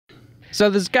So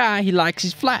this guy, he likes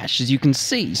his flash, as you can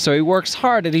see, so he works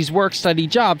hard at his work-study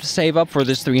job to save up for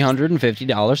this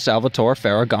 $350 Salvatore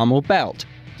Ferragamo belt.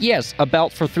 Yes, a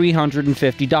belt for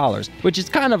 $350, which is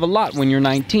kind of a lot when you're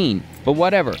 19, but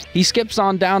whatever. He skips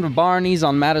on down to Barneys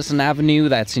on Madison Avenue,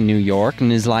 that's in New York,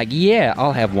 and is like, yeah,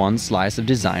 I'll have one slice of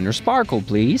designer sparkle,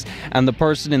 please. And the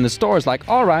person in the store is like,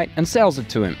 alright, and sells it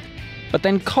to him. But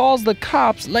then calls the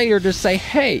cops later to say,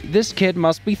 hey, this kid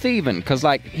must be thieving, cause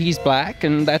like, he's black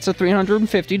and that's a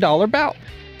 $350 belt.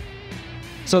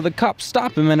 So the cops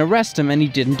stop him and arrest him, and he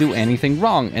didn't do anything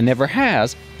wrong, and never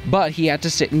has, but he had to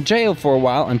sit in jail for a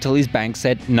while until his bank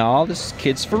said, nah, this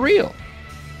kid's for real.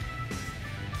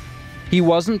 He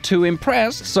wasn't too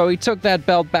impressed, so he took that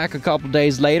belt back a couple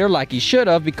days later like he should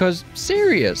have, because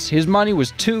serious, his money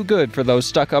was too good for those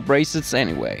stuck-up racists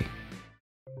anyway.